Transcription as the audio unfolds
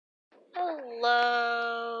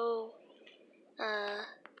Hello.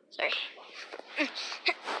 Sorry.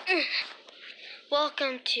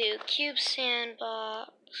 Welcome to Cube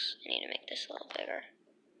Sandbox. I need to make this a little bigger.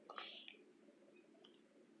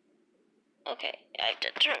 Okay, I have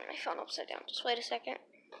to turn my phone upside down. Just wait a second.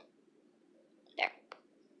 There.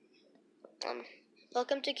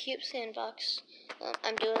 Welcome to Cube Sandbox.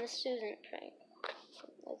 I'm doing a Susan prank.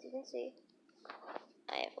 As you can see,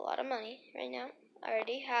 I have a lot of money right now. I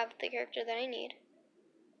already have the character that I need.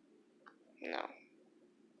 No.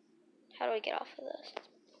 How do I get off of this? It's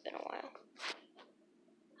been a while.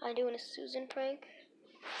 I'm doing a Susan prank.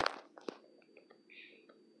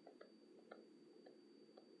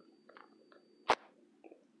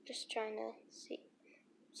 Just trying to see.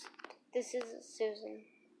 This is Susan.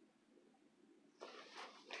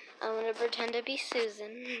 I'm gonna pretend to be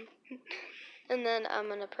Susan. And then I'm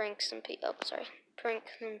gonna prank some people. Oh, sorry. Prank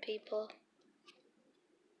some people.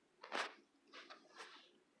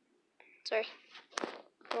 Sorry.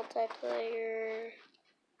 Multiplayer.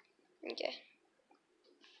 Okay.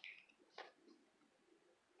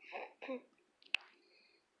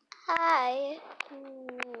 Hi.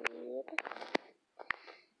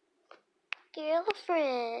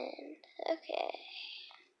 Girlfriend. Okay.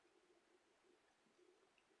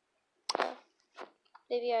 Oh.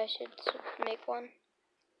 Maybe I should make one.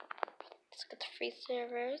 Let's get the free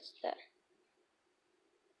servers.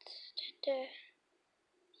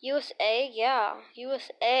 USA, yeah.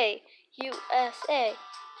 USA. USA.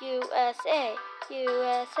 USA.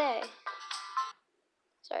 USA.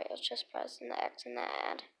 Sorry, I was just pressing the X in the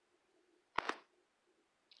ad.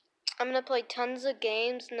 I'm gonna play tons of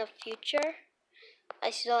games in the future. I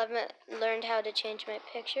still haven't learned how to change my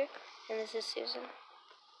picture. And this is Susan.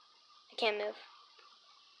 I can't move.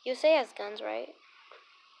 USA has guns, right?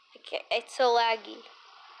 It's so laggy.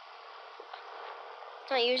 It's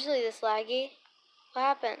not usually this laggy. What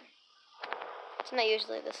happened? It's not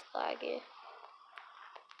usually this laggy.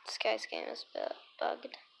 This guy's game is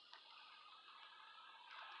bugged.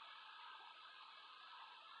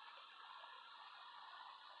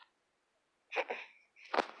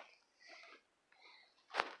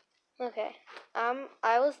 Okay.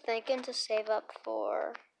 I was thinking to save up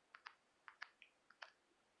for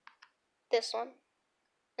this one.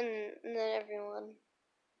 And then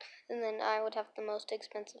and then I would have the most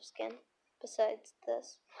expensive skin besides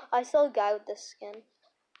this. I saw a guy with this skin.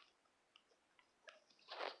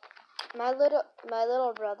 My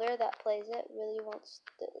little brother that plays it really wants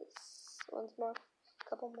this. Once more,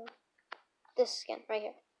 couple more. This skin right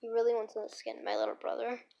here. He really wants this skin. My little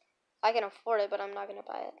brother. I can afford it, but I'm not gonna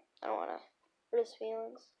buy it. I don't wanna hurt his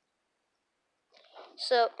feelings.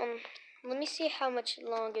 So let me see how much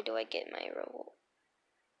longer do I get my reward.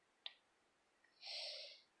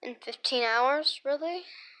 In 15 hours, really?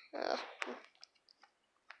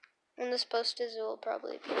 When this post is, it will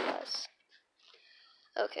probably be less.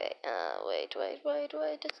 Okay, wait,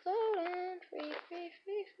 it's loading. Free.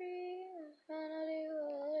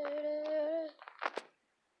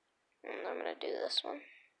 And I'm gonna do this one.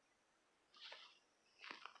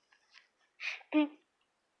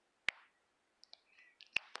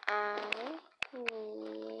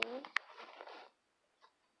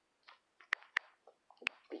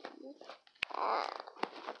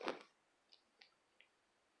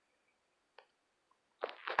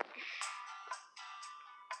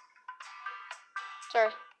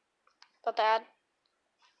 Sorry about the ad.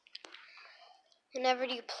 Whenever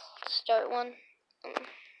do you start one?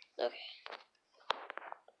 Okay.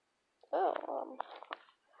 Oh,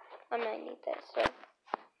 I might need this, so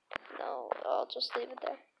no, I'll just leave it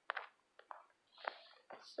there.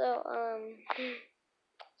 So,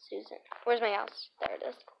 Susan. Where's my house? There it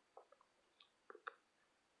is.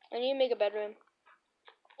 I need to make a bedroom.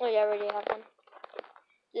 Oh, yeah, I already have one.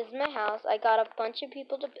 This is my house. I got a bunch of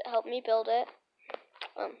people to help me build it.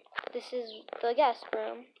 This is the guest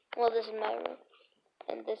room. Well, this is my room.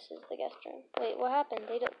 And this is the guest room. Wait, what happened?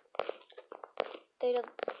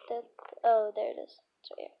 Oh, there it is.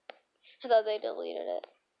 It's right here. I thought they deleted it.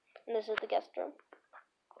 And this is the guest room.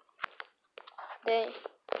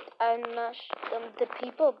 The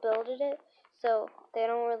people builded it, so they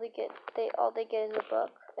don't really get, all they get is a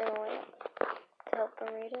book and a lamp to help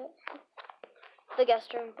them read it. The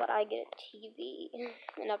guest room, but I get a TV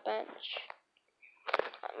and a bench.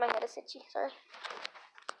 My head is itchy, sorry.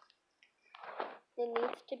 It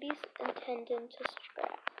needs to be intended to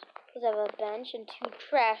scratch. Because I have a bench and 2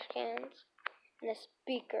 trash cans and a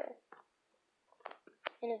speaker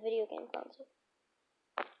and a video game console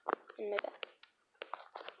in my bed.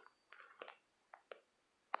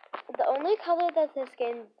 The only color that this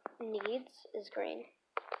game needs is green.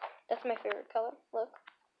 That's my favorite color. Look.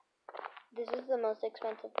 This is the most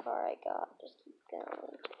expensive car I got. Just keep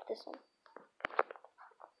going. This one.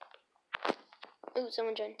 Ooh,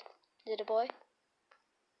 someone joined. Is it a boy?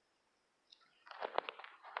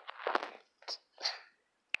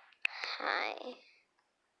 Hi.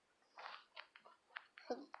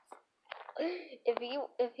 If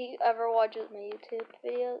he ever watches my YouTube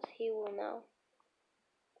videos, he will know.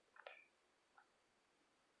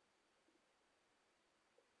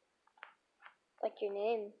 Like your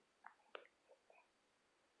name.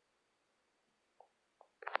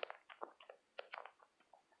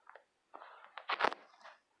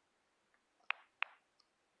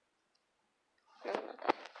 No, not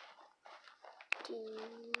that.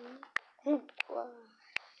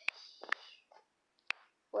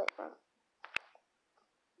 Wait, wrong.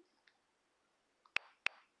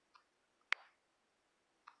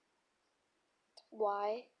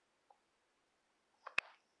 Why?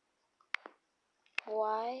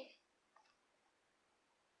 Why?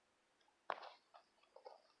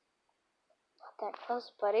 Not that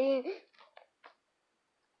close, buddy.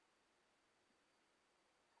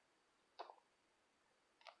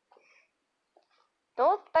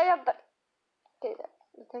 Don't stay up there. Okay,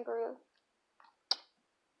 the kangaroo.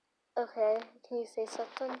 Okay, can you say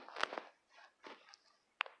something?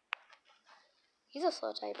 He's a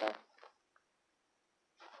slow typer.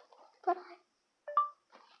 But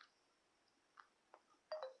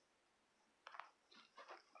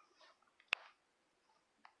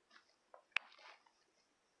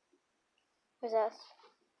where's S?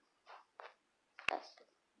 S.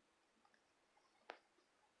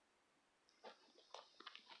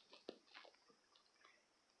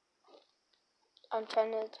 I'm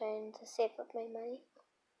trying to save up my money.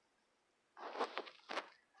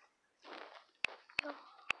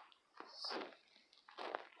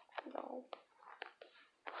 No.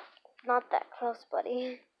 Not that close,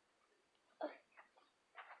 buddy.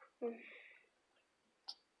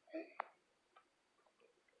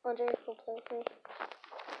 Wonder if he'll play with me.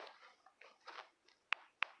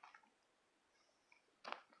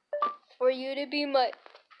 For you to be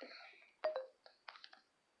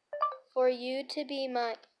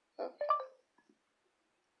my... Oh.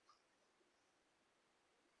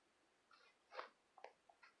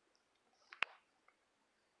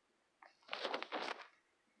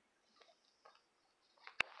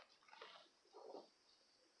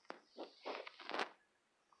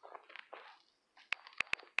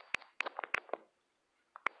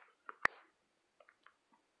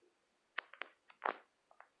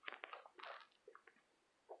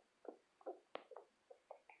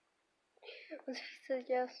 He said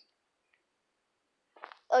yes.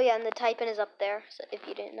 Oh yeah, and the typing is up there, so if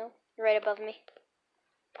you didn't know. Right above me.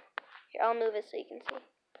 Here, I'll move it so you can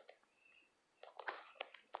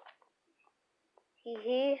see.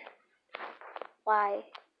 Hee. Why?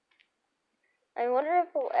 I wonder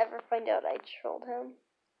if we'll ever find out I trolled him.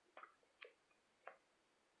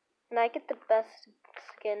 And I get the best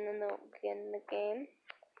skin in the game.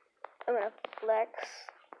 I'm gonna flex.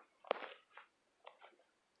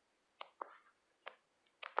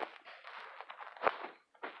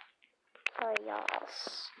 Oh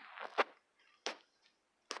yes.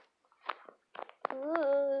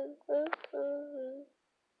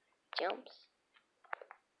 Jumps.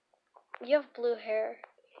 You have blue hair.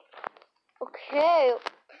 Okay.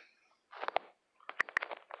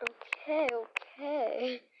 Okay.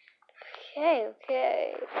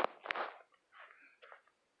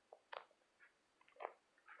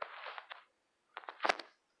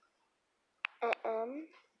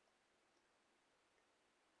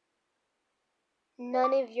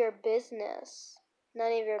 None of your business.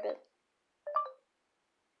 None of your business.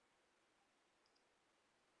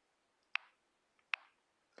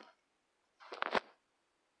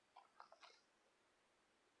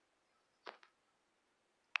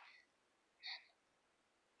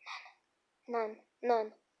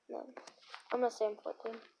 None. I'm gonna say I'm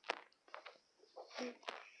 14. It's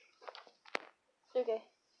okay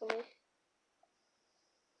for me.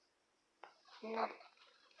 None.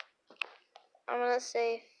 I'm gonna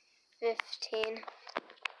say 15.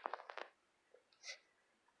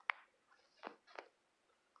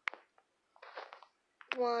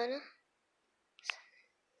 One.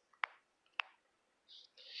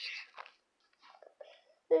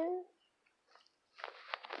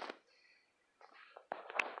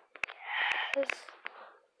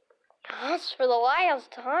 Yes, for the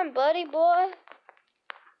last time, buddy boy.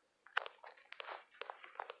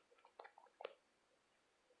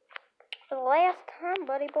 For the last time,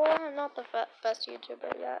 buddy boy. I'm not the best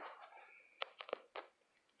YouTuber yet.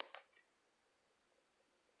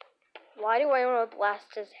 Why do I want to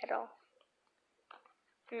blast his head off?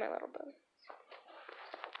 My little brother.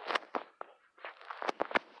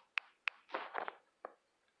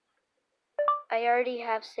 I already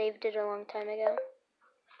have saved it a long time ago.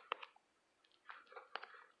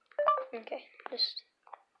 Okay, just...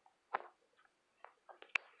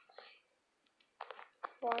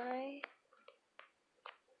 Why?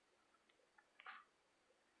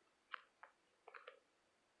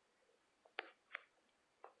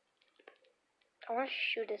 I want to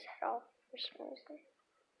shoot his head off for some reason.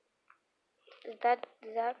 Is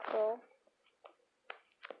that cool?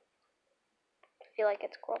 I feel like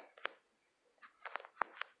it's cool.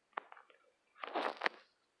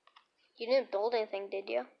 You didn't build anything, did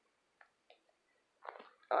you?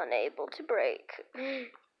 Unable to break. No.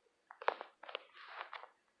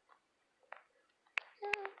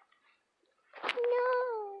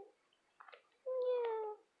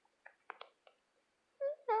 No.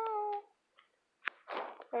 No.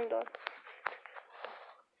 Wrong door.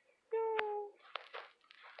 No.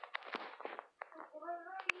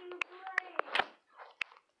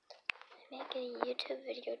 Making a YouTube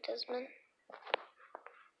video, Desmond.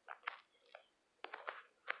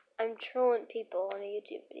 I'm trolling people on a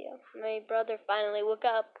YouTube video. My brother finally woke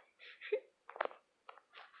up.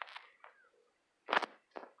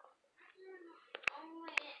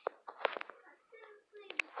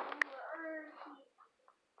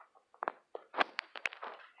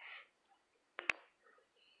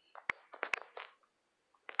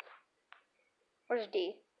 Where's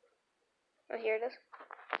D? Oh, here it is.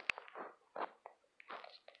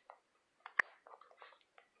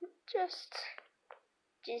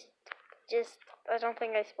 Just, I don't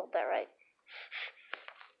think I spelled that right.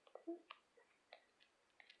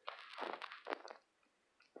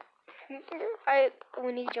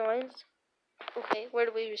 When he joins. Okay, where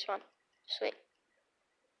do we respond? Just wait.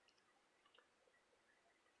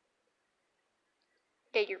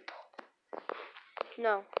 Get your...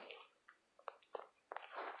 No.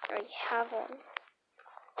 I already have one.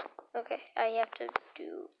 Okay, I have to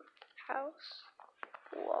do house.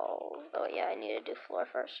 Walls. Oh yeah, I need to do floor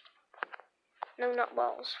first. No, not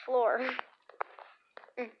walls. Floor.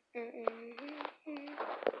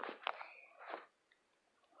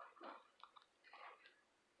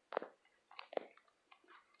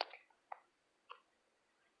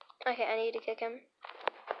 Okay, I need to kick him.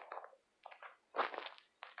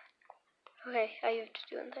 Okay, I have to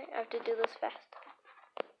do something. I have to do this fast.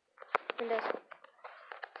 And this.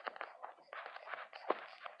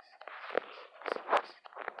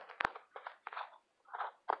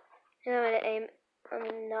 And I'm gonna aim. I'm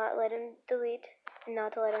gonna not let him delete, and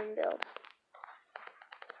not to let him build.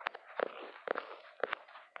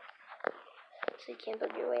 So you can't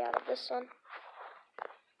build your way out of this one.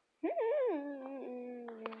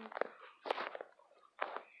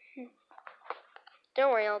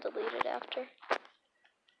 Don't worry, I'll delete it after.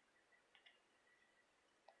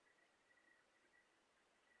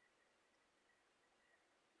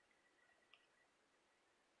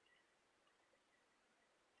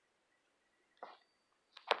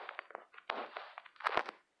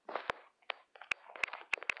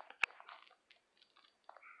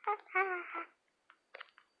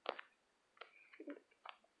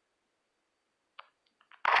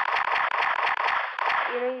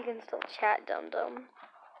 You know you can still chat, dum-dum.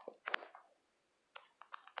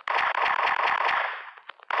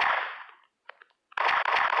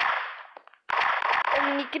 I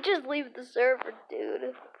mean, you could just leave the server,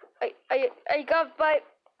 dude. I got 5.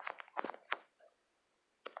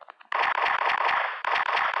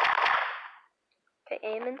 Okay,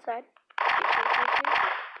 aim inside.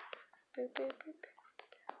 Boop, boop, boop.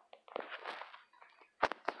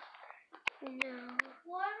 No.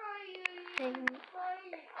 What are you using?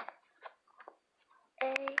 A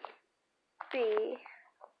B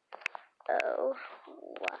O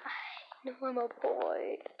Y. No, I'm a boy.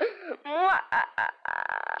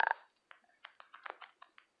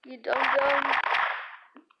 You dum-dum.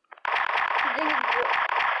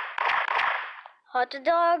 Hot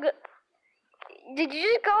dog? Did you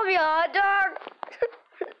just call me a hot dog?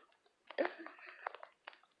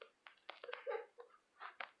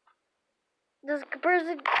 This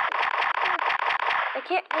person... I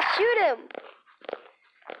can't shoot him.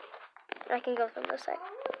 I can go from this side.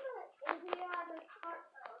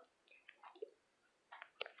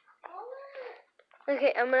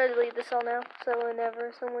 Okay, I'm gonna delete this all now, so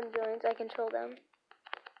whenever someone joins, I can troll them.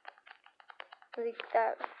 Like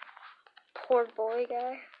that poor boy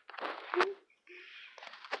guy.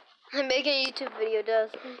 I'm making a YouTube video,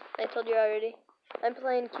 Does. I told you already. I'm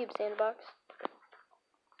playing Cube Sandbox.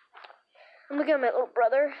 I'm looking at my little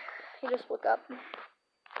brother. He just woke up. I'm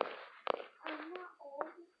not old.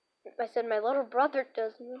 I said my little brother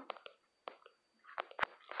doesn't.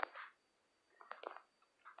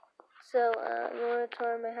 So, you want to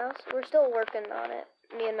tour my house? We're still working on it,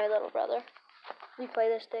 me and my little brother. We play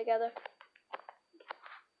this together.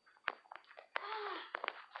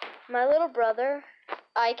 My little brother,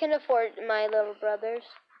 I can afford my little brother's.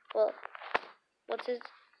 Well, what's his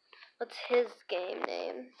game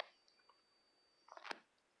name?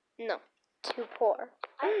 No, too poor.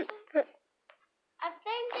 I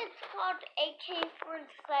think it's called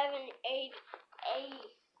AK-4788.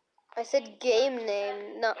 I said game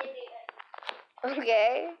name, no.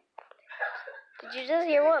 Okay. Did you just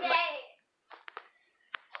hear what?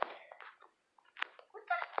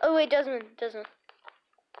 Oh wait, Desmond.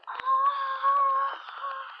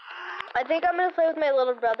 I think I'm gonna play with my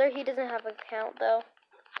little brother. He doesn't have an account though,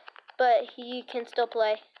 but he can still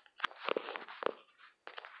play.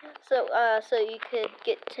 So you could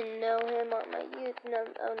get to know him on my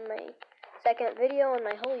on my second video on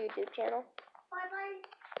my whole YouTube channel.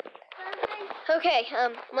 Okay,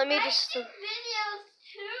 let me just. Videos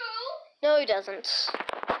too. No, he doesn't.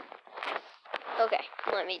 Okay,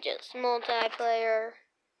 let me just multiplayer.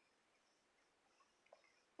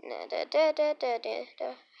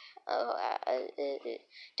 Oh,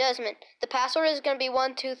 Desmond, the password is gonna be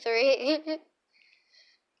 123. I only have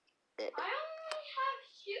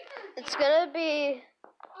sugar. It's gonna be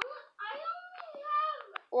I only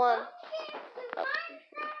have one.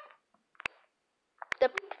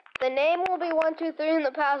 The name will be 123 and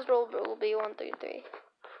the password will be 133.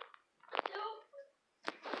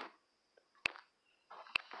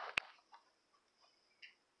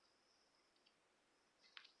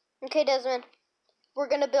 Okay, Desmond, we're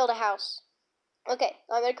gonna build a house. Okay,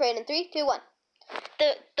 I'm gonna create in 3, 2, 1.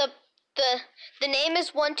 The name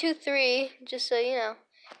is 123, just so you know,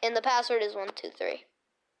 and the password is 123.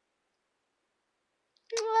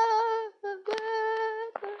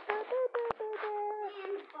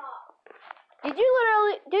 Did you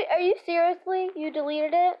literally? Are you seriously? You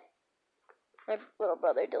deleted it? My little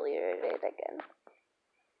brother deleted it again.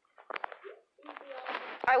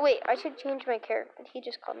 Wait, I should change my character. He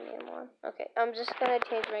just called me a moron. Okay, I'm just gonna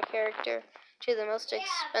change my character to the most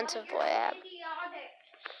expensive boy I have.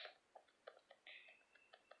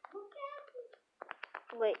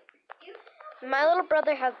 Wait, my little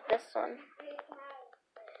brother has this one,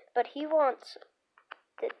 but he wants.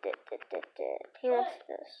 He wants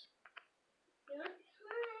this.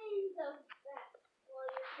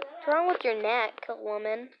 What's wrong with your neck,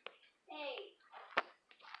 woman?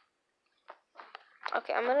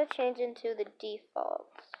 Okay, I'm gonna change into the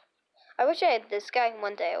defaults. I wish I had this guy.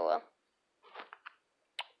 One day I will.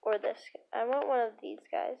 Or this. I want one of these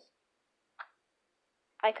guys.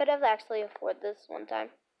 I could have actually afforded this one time,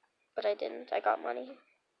 but I didn't. I got money.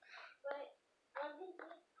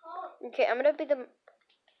 Okay, I'm gonna be the.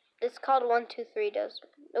 It's called 123. Does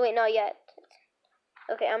wait, not yet.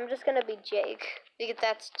 Okay, I'm just gonna be Jake because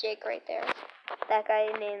that's Jake right there. That guy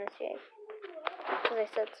name is Jake because I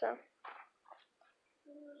said so.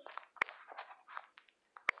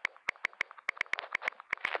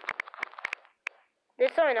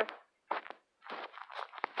 There's so enough.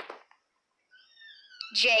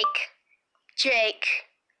 Jake.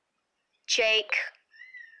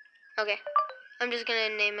 Okay, I'm just gonna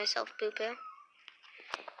name myself Poo Poo.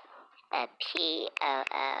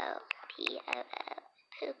 P-O-O.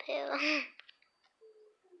 Poo Poo.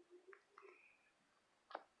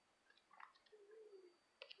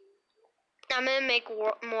 I'm gonna make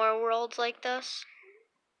more worlds like this.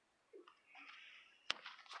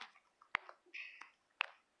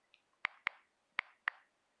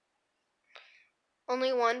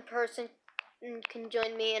 Only one person can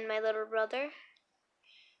join me and my little brother.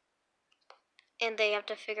 And they have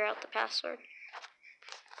to figure out the password.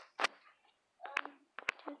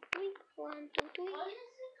 1, 2, 3. 1, 2, 3. What is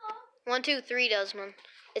it called? 1, 2, 3, Desmond.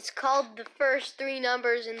 It's called the first 3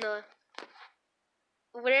 numbers in the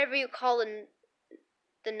whatever you call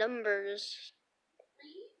the numbers.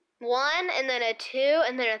 1 and then a 2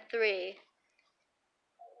 and then a 3.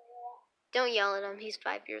 Don't yell at him. He's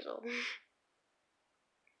 5 years old.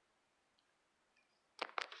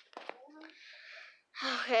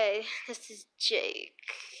 Okay, this is Jake.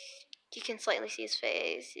 You can slightly see his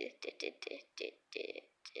face. Where's 3?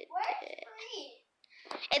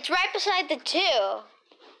 It's right beside the 2.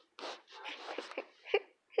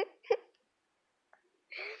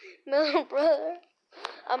 My little brother.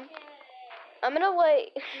 I'm gonna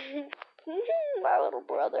wait. My little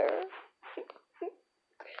brother.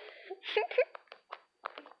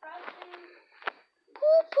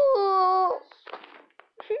 Poo poo.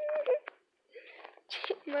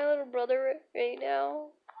 my little brother right now.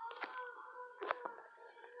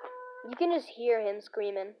 You can just hear him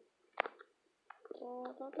screaming.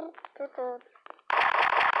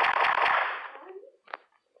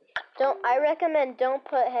 I recommend don't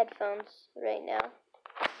put headphones right now.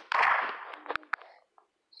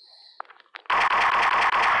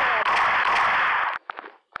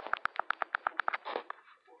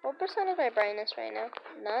 What percent is my brightness right now?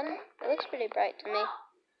 None? It looks pretty bright to me.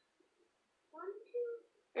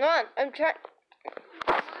 Come on, I'm trying.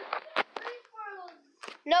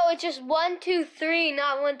 No, it's just 1, 2, 3,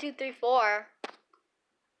 not 1, 2, 3, 4.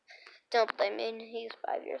 Don't blame me. He's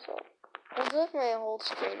 5 years old. Let's look at my whole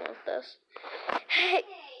screen with this.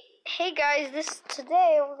 Hey guys,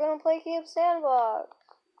 today we're gonna play Camp Sandbox.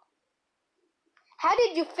 How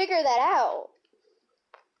did you figure that out?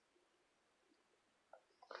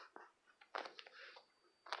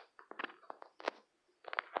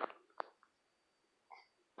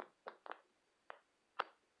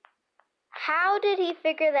 How did he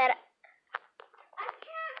figure that out? I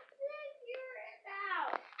can't figure it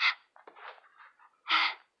out.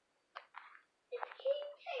 It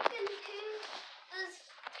keeps taking to this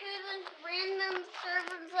random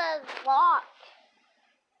server says locked.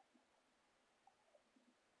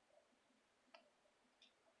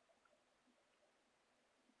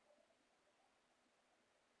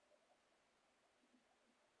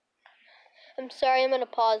 I'm sorry, I'm gonna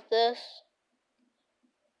pause this.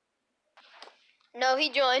 No, he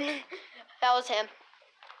joined. That was him.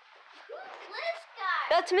 Who's this guy?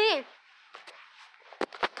 That's me.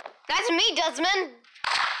 That's me, Desmond.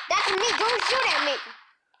 That's me. Don't shoot at me.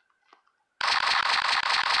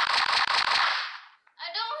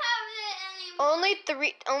 I don't have it anymore. Only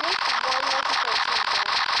one multi-person.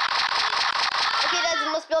 Okay,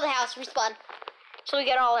 Desmond, let's build a house. Respawn. So we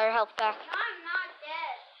get all our health back. I'm not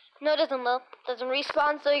dead. No, it doesn't, Lil. Doesn't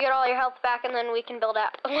respawn, so you get all your health back, and then we can build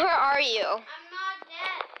out. Where are you? I'm not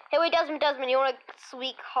dead. Hey, wait, Desmond, you want a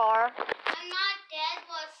sweet car? I'm not dead,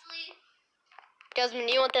 Wesley.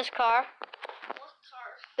 Desmond, you want this car? What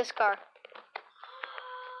car? This car.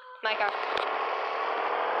 My car.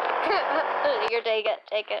 Here, take it.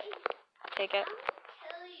 Take it. Take it. I'll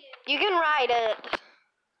kill you. You can ride it.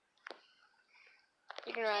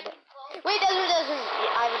 You can ride it. Wait, Desmond.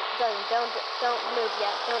 Yeah, don't move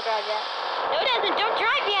yet. Don't drive yet. No, Desmond, don't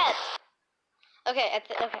drive yet. Okay,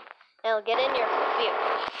 okay. Now get in your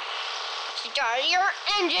vehicle. Start your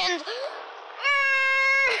engines.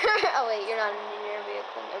 Oh wait, you're not in your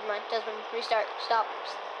vehicle. Never mind. Desmond, restart. Stop.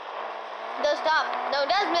 No, stop. No,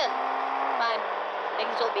 Desmond. Fine. I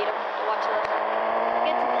can still beat him. Watch this.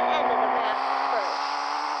 Get to the end of the map first.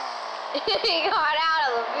 He got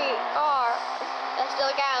out of the car. That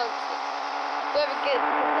still counts. Whoever gets to the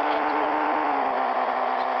end of the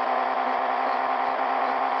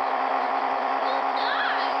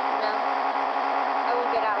No. I will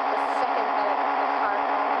get out the second that the car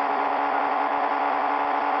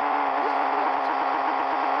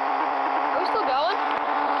Are we still going?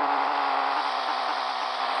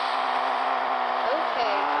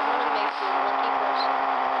 Okay, I'm gonna make you a lucky person.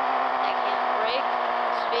 I can't break,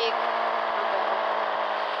 speak, or go.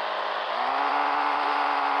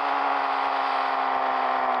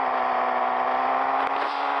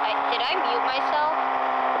 Did I mute myself?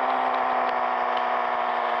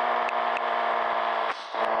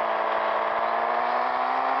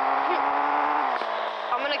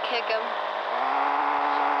 I'm gonna kick him.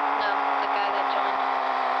 No, the guy that joined.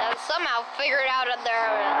 That somehow figured out their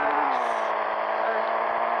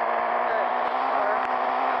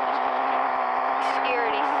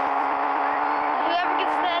security. Whoever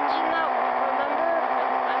gets that, remember?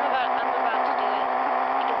 I'm about to do it.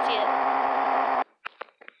 You can see it.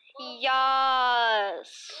 Yes.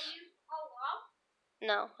 Will you fall off?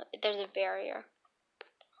 No, there's a barrier.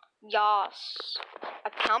 Yes. I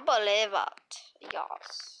can't believe it.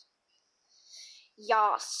 Yes.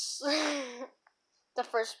 Yes. The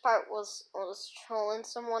first part was trolling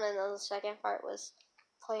someone, and then the second part was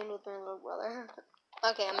playing with my little brother.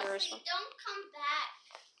 Okay, I'm gonna respond.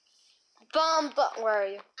 Don't come back. Where are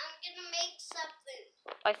you? I'm gonna make something.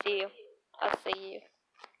 I see you. I see you.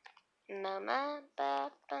 Mama,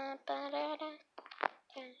 ba, ba, ba, da, da, da, da. I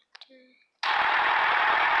see you.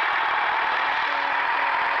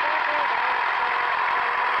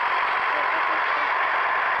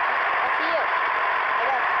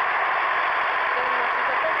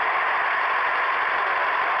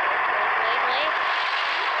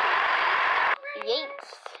 Yeets.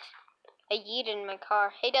 I yeeted in my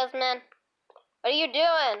car. Hey, Desmond. What are you doing?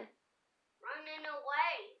 Running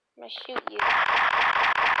away. I'm gonna shoot you.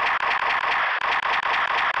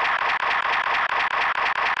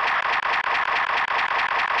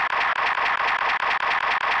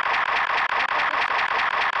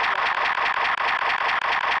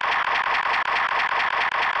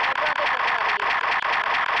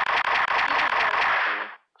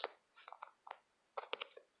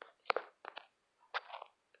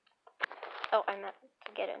 I meant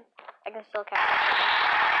to get in. I can still catch up.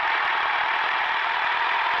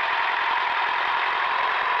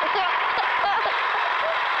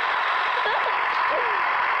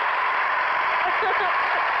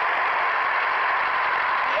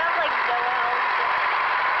 You have like no health.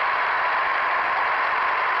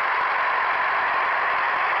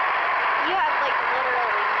 You have like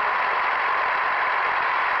literally no health.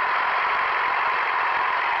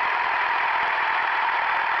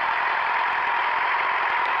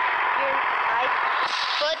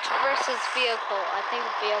 Foot versus vehicle. I think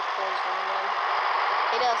vehicle is gonna win.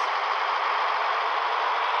 He does.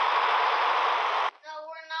 No,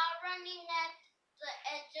 we're not running at the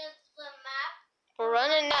edge of the map. We're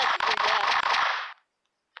running at the death.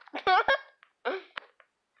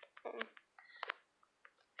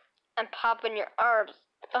 I'm popping your arms.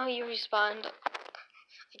 Oh, you respawned.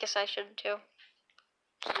 I guess I should too.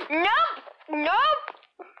 Nope! Nope!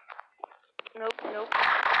 Nope, nope, nope,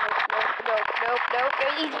 nope, nope, nope, nope.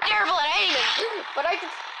 He's terrible at aiming! But I can...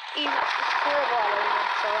 He's terrible at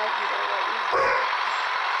aiming, so I can get away easy.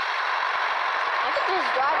 I can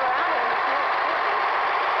just drive around him and he can't shoot me.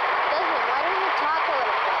 Desmond, why don't you talk a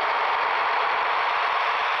little bit?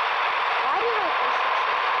 Why do I think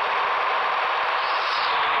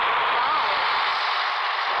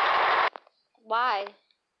Why?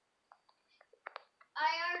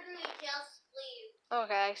 I already just leave.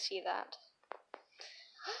 Okay, I see that.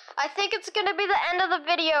 I think it's gonna be the end of the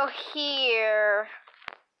video here.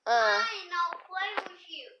 Fine, I'll play with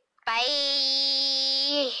you.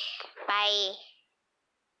 Bye. Bye.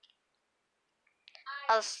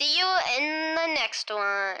 I'll see you in the next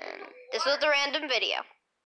one. This was a random video.